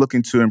should be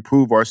looking to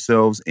improve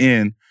ourselves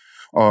in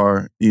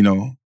are,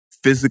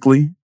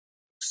 physically,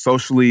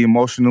 socially,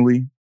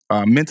 emotionally,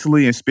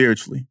 mentally, and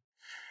spiritually.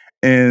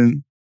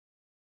 And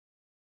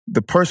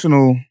the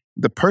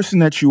person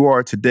that you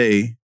are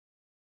today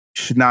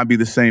should not be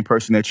the same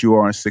person that you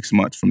are in 6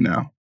 months from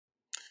now.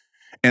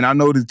 And I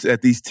know that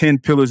these 10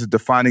 pillars of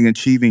defining and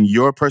achieving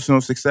your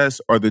personal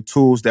success are the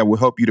tools that will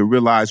help you to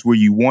realize where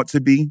you want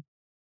to be,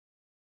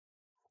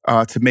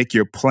 to make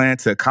your plan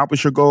to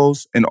accomplish your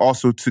goals, and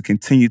also to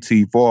continue to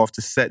evolve,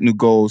 to set new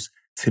goals,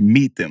 to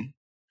meet them.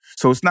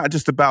 So it's not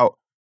just about,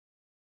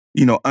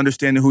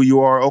 understanding who you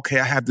are. Okay,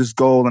 I have this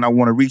goal and I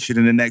want to reach it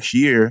in the next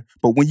year.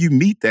 But when you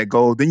meet that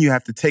goal, then you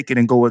have to take it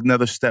and go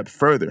another step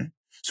further.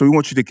 So we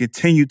want you to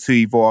continue to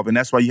evolve. And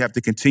that's why you have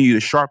to continue to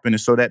sharpen. And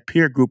so that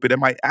peer group, it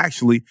might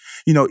actually,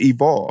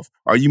 evolve,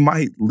 or you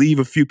might leave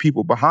a few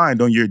people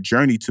behind on your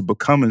journey to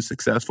becoming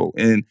successful.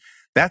 And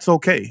that's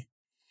okay,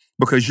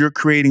 because you're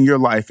creating your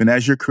life. And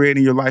as you're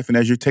creating your life and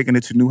as you're taking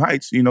it to new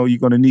heights, you're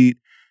going to need,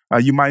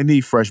 you might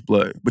need fresh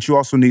blood, but you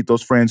also need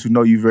those friends who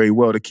know you very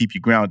well to keep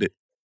you grounded.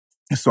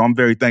 And so I'm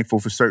very thankful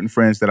for certain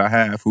friends that I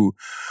have who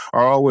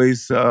are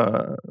always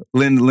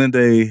lend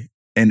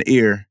an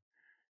ear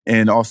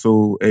and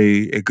also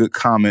a good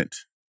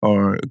comment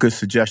or a good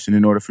suggestion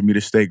in order for me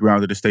to stay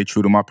grounded, to stay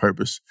true to my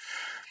purpose.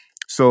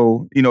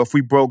 So, if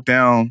we broke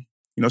down,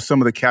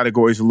 some of the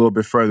categories a little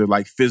bit further,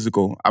 like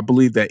physical, I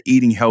believe that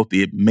eating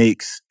healthy, it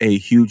makes a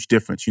huge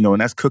difference, and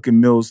that's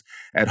cooking meals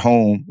at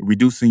home,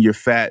 reducing your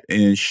fat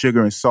and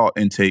sugar and salt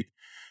intake,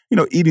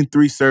 eating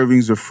 3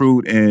 servings of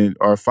fruit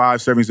or 5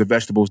 servings of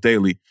vegetables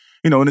daily,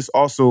 and this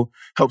also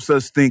helps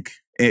us think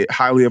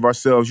highly of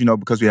ourselves,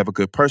 because we have a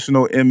good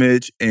personal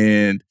image,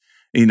 and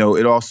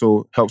it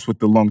also helps with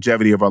the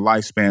longevity of our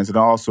lifespans. And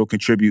also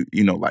contribute,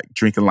 like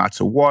drinking lots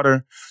of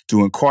water,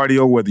 doing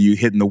cardio, whether you're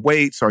hitting the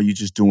weights or you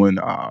just doing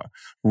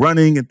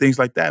running and things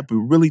like that. But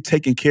really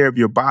taking care of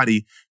your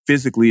body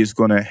physically is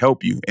going to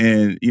help you.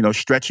 And,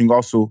 stretching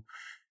also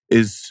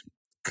is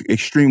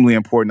extremely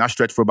important. I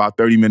stretch for about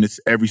 30 minutes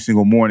every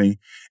single morning,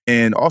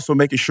 and also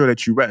making sure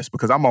that you rest,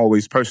 because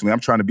I'm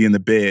trying to be in the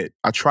bed.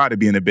 I try to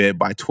be in the bed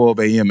by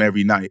 12 a.m.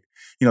 every night.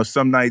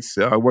 Some nights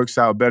it works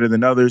out better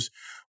than others.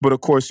 But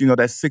of course,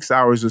 that 6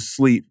 hours of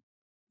sleep,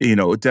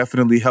 it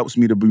definitely helps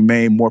me to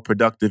remain more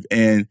productive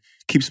and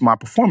keeps my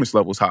performance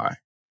levels high.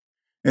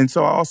 And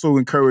so I also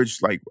encourage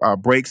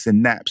breaks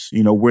and naps,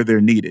 where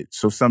they're needed.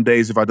 So some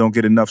days if I don't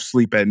get enough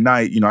sleep at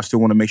night, I still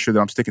want to make sure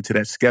that I'm sticking to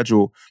that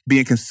schedule,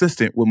 being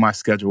consistent with my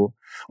schedule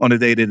on a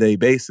day-to-day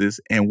basis.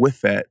 And with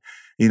that,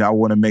 I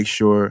want to make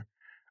sure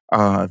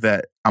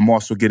that I'm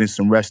also getting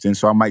some rest in.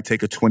 So I might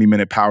take a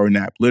 20-minute power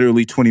nap,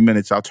 literally 20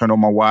 minutes. I'll turn on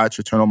my watch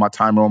or turn on my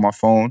timer on my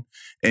phone,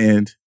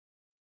 and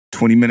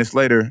 20 minutes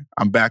later,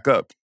 I'm back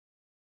up.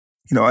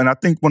 And I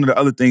think one of the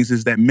other things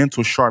is that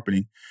mental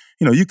sharpening.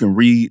 You can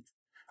read,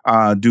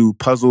 do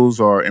puzzles,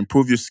 or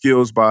improve your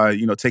skills by,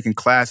 taking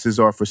classes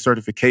or for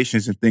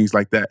certifications and things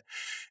like that.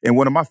 And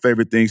one of my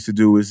favorite things to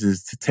do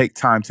is to take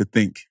time to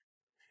think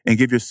and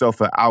give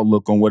yourself an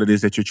outlook on what it is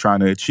that you're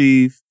trying to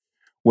achieve,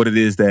 what it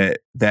is that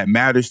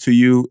matters to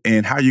you,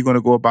 and how you're going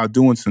to go about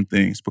doing some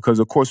things. Because,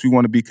 of course, we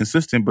want to be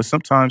consistent, but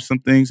sometimes some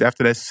things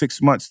after that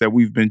 6 months that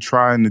we've been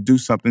trying to do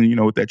something,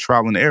 with that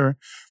trial and error,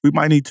 we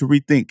might need to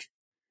rethink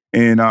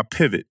and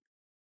pivot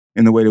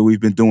in the way that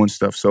we've been doing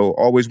stuff. So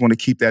always want to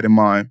keep that in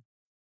mind.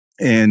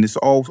 And it's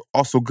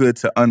also good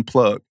to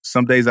unplug.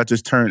 Some days I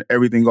just turn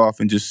everything off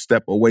and just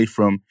step away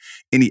from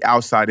any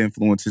outside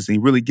influences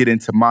and really get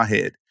into my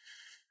head.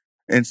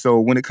 And so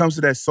when it comes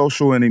to that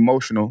social and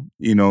emotional,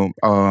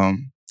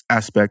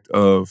 aspect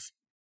of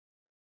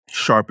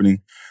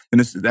sharpening,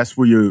 then that's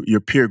where your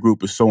peer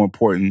group is so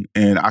important.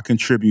 And I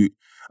contribute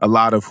a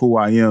lot of who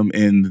I am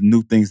and the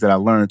new things that I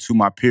learned to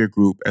my peer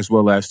group, as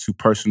well as to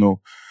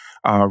personal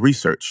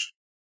research.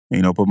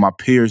 But my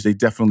peers, they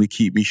definitely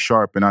keep me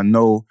sharp. And I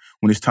know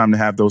when it's time to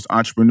have those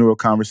entrepreneurial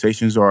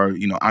conversations, or,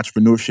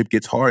 entrepreneurship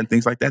gets hard and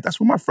things like that,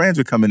 that's where my friends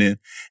are coming in.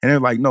 And they're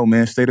like, no,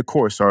 man, stay the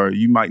course. Or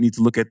you might need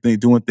to look at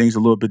doing things a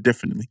little bit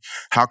differently.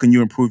 How can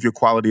you improve your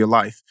quality of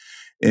life?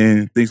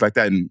 And things like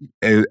that. And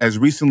as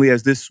recently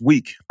as this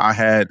week, I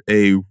had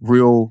a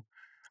real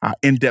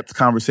in-depth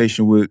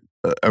conversation with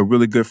a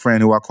really good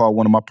friend who I call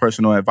one of my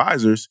personal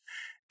advisors.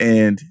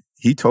 And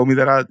he told me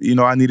that I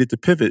needed to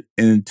pivot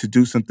and to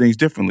do some things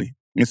differently.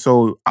 And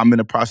so I'm in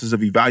the process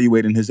of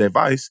evaluating his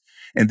advice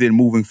and then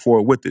moving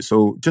forward with it.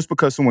 So just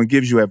because someone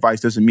gives you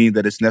advice doesn't mean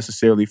that it's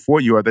necessarily for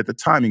you or that the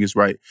timing is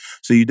right.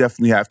 So you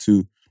definitely have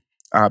to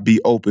be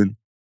open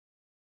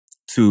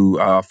to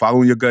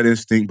following your gut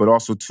instinct, but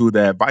also to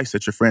the advice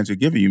that your friends are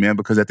giving you, man.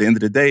 Because at the end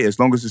of the day, as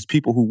long as it's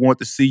people who want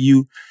to see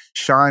you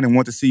shine and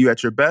want to see you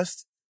at your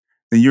best,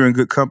 then you're in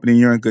good company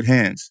and you're in good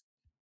hands.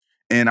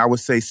 And I would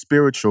say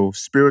spiritual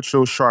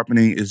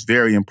sharpening is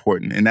very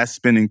important. And that's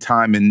spending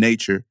time in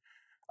nature,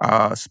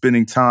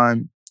 spending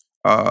time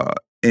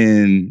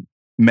in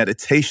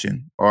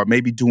meditation, or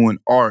maybe doing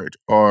art,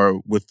 or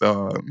with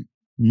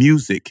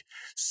music.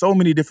 So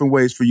many different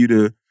ways for you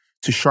to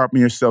sharpen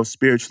yourself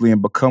spiritually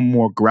and become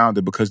more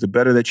grounded, because the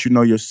better that you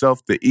know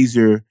yourself, the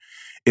easier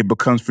it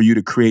becomes for you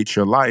to create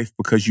your life,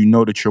 because you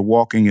know that you're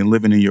walking and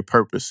living in your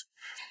purpose.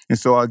 And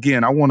so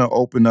again, I want to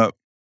open up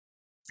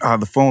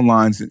the phone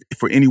lines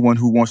for anyone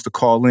who wants to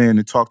call in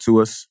and talk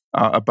to us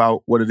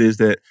about what it is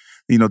that,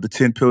 the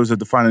 10 pillars of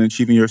defining and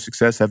achieving your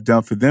success have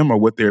done for them, or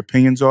what their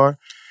opinions are.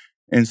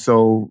 And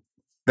so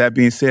that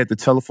being said, the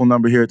telephone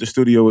number here at the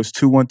studio is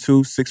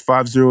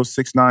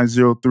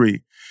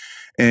 212-650-6903.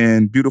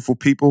 And beautiful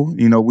people,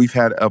 we've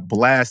had a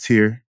blast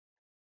here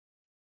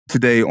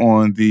today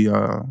on the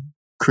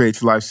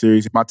Create Your Life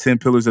series, my 10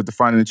 pillars of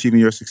defining and achieving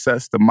your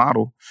success, the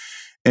model.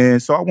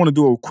 And so I want to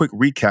do a quick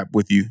recap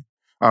with you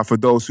for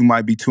those who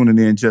might be tuning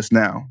in just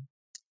now.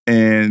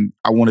 And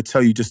I want to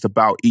tell you just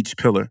about each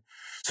pillar.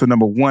 So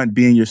number one,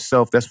 being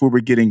yourself, that's where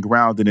we're getting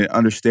grounded in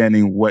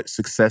understanding what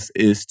success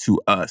is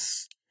to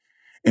us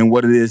and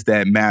what it is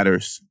that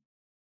matters.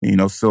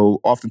 So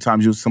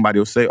oftentimes somebody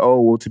will say,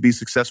 oh, well, to be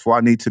successful, I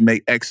need to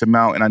make X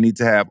amount and I need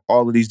to have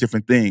all of these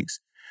different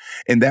things.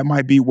 And that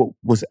might be what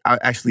was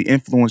actually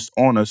influenced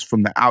on us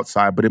from the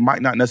outside, but it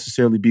might not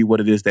necessarily be what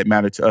it is that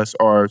mattered to us,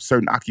 or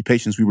certain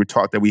occupations we were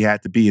taught that we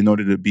had to be in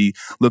order to be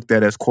looked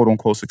at as quote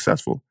unquote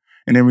successful.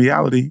 And in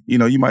reality,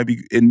 you might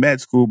be in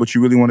med school, but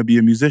you really want to be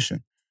a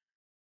musician.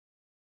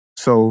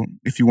 So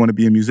if you want to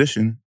be a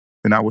musician,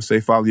 then I would say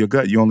follow your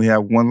gut. You only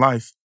have one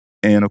life.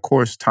 And of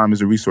course, time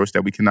is a resource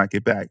that we cannot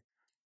get back.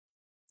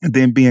 And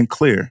then being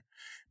clear.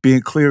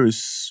 Being clear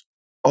is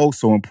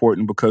also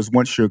important because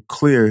once you're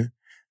clear,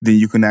 then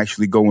you can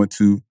actually go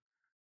into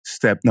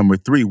step number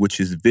 3, which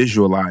is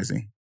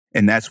visualizing.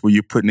 And that's where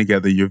you're putting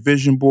together your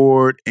vision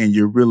board and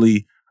you're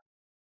really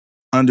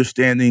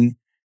understanding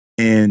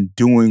and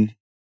doing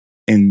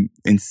and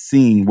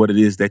seeing what it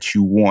is that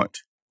you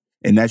want.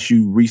 And that's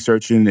you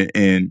researching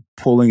and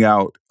pulling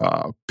out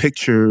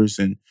pictures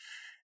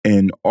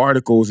and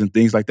articles and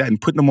things like that and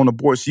putting them on the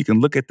board so you can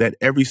look at that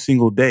every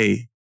single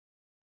day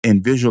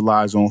and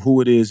visualize on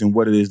who it is and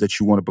what it is that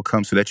you want to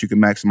become so that you can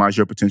maximize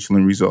your potential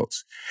and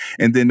results.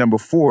 And then number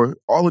 4,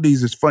 all of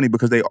these is funny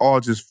because they all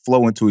just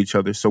flow into each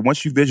other. So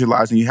once you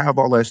visualize and you have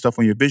all that stuff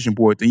on your vision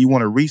board, then you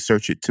want to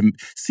research it to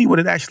see what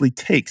it actually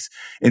takes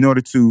in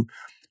order to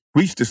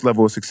reach this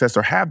level of success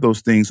or have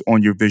those things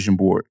on your vision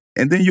board.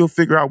 And then you'll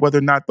figure out whether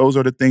or not those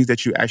are the things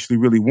that you actually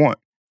really want.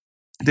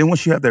 Then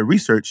once you have that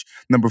research,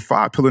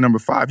 pillar number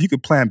 5, you can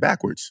plan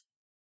backwards.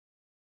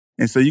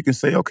 And so you can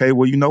say, okay,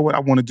 well, you know what? I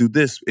want to do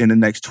this in the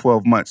next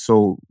 12 months.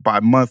 So by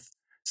month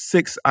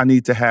 6, I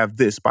need to have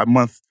this. By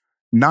month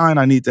 9,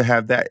 I need to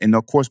have that. And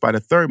of course, by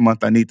the 3rd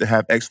month, I need to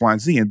have X, Y, and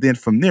Z. And then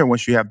from there,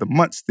 once you have the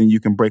months, then you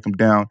can break them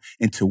down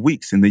into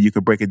weeks. And then you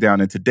can break it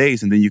down into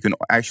days. And then you can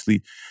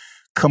actually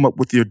come up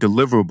with your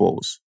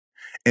deliverables.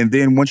 And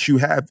then once you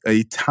have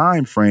a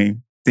time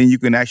frame, then you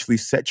can actually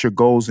set your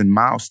goals and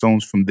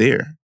milestones from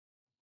there.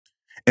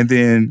 And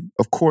then,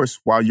 of course,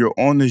 while you're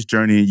on this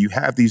journey and you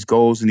have these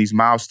goals and these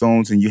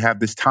milestones and you have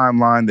this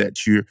timeline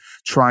that you're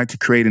trying to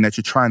create and that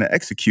you're trying to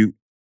execute,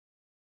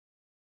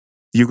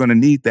 you're going to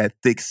need that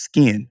thick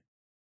skin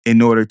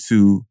in order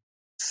to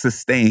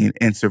sustain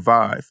and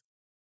survive.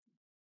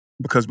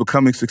 Because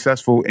becoming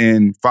successful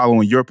and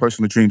following your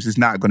personal dreams is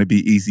not going to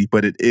be easy,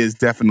 but it is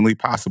definitely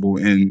possible.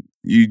 And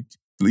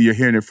you're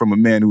hearing it from a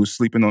man who was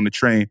sleeping on the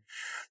train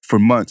for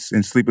months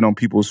and sleeping on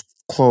people's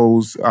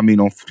clothes, on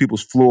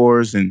people's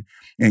floors and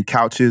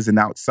couches and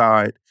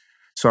outside.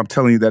 So I'm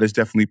telling you that it's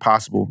definitely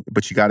possible,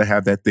 but you got to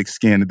have that thick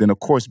skin. And then, of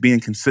course, being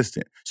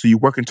consistent. So you're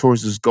working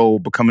towards this goal,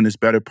 becoming this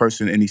better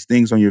person, and these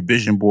things on your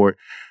vision board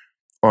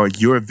are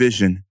your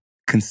vision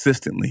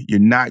consistently. You're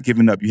not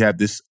giving up. You have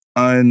this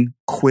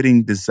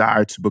unquitting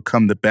desire to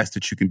become the best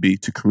that you can be,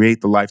 to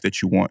create the life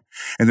that you want.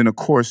 And then, of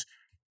course,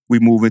 we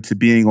move into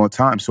being on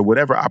time. So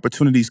whatever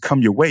opportunities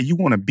come your way, you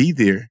want to be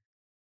there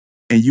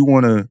and you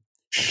want to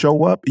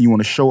show up, and you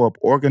want to show up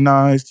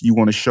organized. You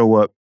want to show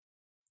up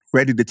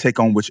ready to take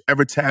on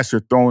whichever tasks are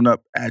thrown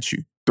at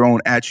you.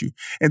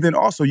 And then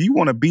also you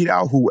want to beat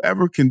out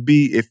whoever can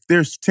be. If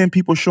there's 10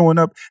 people showing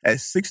up at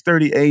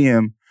 6:30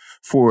 a.m.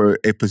 for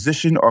a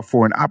position or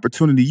for an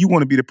opportunity, you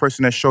want to be the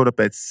person that showed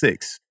up at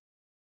 6,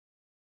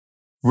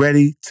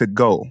 ready to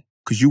go,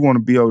 because you want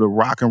to be able to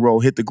rock and roll,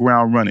 hit the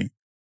ground running.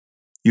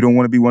 You don't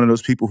want to be one of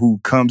those people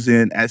who comes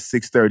in at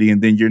 6:30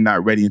 and then you're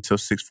not ready until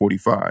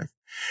 6:45.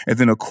 And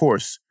then, of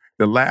course,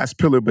 the last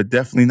pillar, but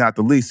definitely not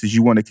the least, is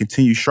you want to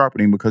continue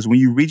sharpening, because when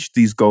you reach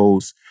these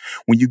goals,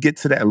 when you get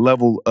to that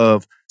level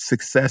of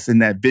success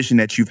and that vision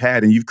that you've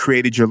had and you've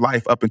created your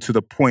life up into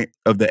the point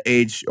of the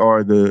age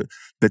or the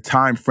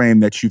time frame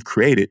that you've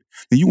created,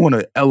 then you want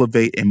to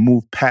elevate and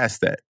move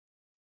past that.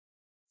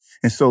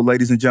 And so,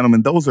 ladies and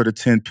gentlemen, those are the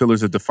 10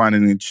 pillars of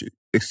defining and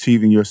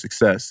achieving your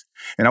success.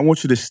 And I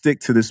want you to stick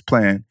to this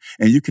plan,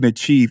 and you can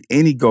achieve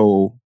any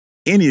goal,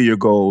 any of your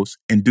goals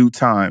in due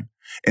time.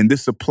 And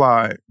this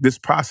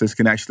process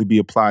can actually be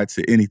applied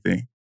to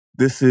anything.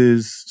 This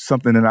is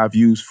something that I've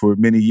used for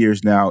many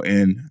years now,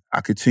 and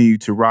I continue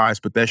to rise.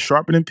 But that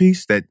sharpening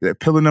piece, that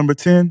pillar number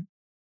 10,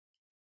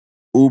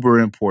 uber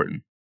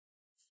important.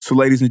 So,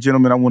 ladies and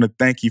gentlemen, I want to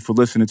thank you for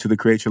listening to the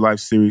Create Your Life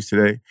series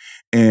today.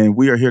 And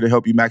we are here to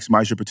help you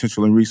maximize your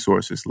potential and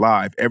resources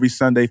live every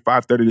Sunday,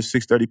 5:30 to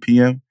 6:30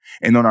 p.m.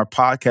 and on our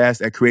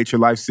podcast at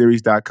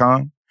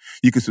createyourlifeseries.com.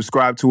 You can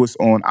subscribe to us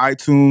on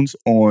iTunes,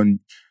 on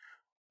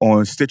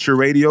Stitcher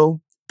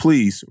Radio.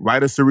 Please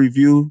write us a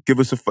review. Give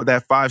us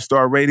that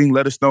 5-star rating.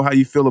 Let us know how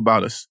you feel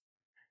about us.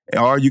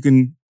 Or you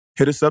can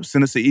hit us up,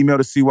 send us an email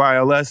to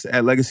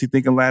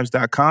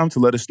cyls@legacythinkinglabs.com to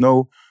let us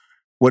know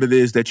what it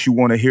is that you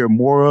want to hear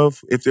more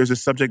of. If there's a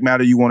subject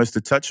matter you want us to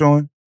touch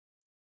on,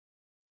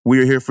 we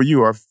are here for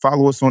you. Or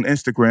follow us on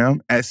Instagram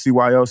at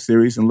CYL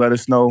Series and let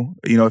us know,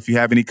 if you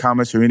have any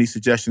comments or any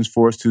suggestions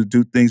for us to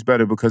do things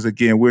better, because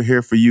again, we're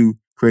here for you,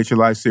 Create Your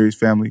Life Series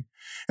family.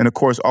 And of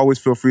course, always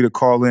feel free to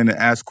call in and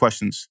ask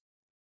questions.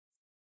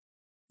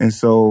 And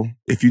so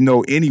if you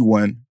know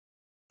anyone,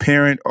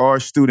 parent or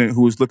student,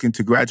 who is looking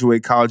to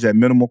graduate college at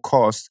minimal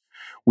cost,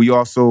 we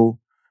also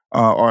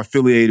are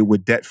affiliated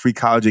with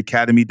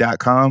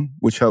debtfreecollegeacademy.com,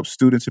 which helps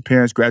students and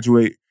parents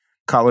graduate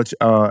college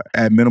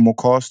at minimal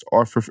cost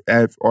or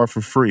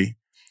for free.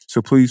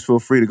 So please feel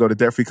free to go to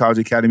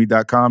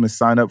debtfreecollegeacademy.com and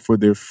sign up for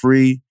their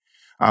free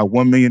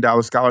 $1 million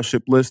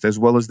scholarship list, as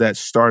well as that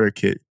starter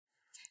kit.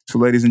 So,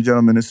 ladies and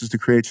gentlemen, this is the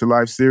Create Your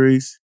Life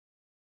series,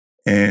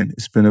 and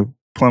it's been a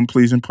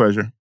plum-pleasing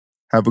pleasure.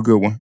 Have a good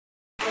one.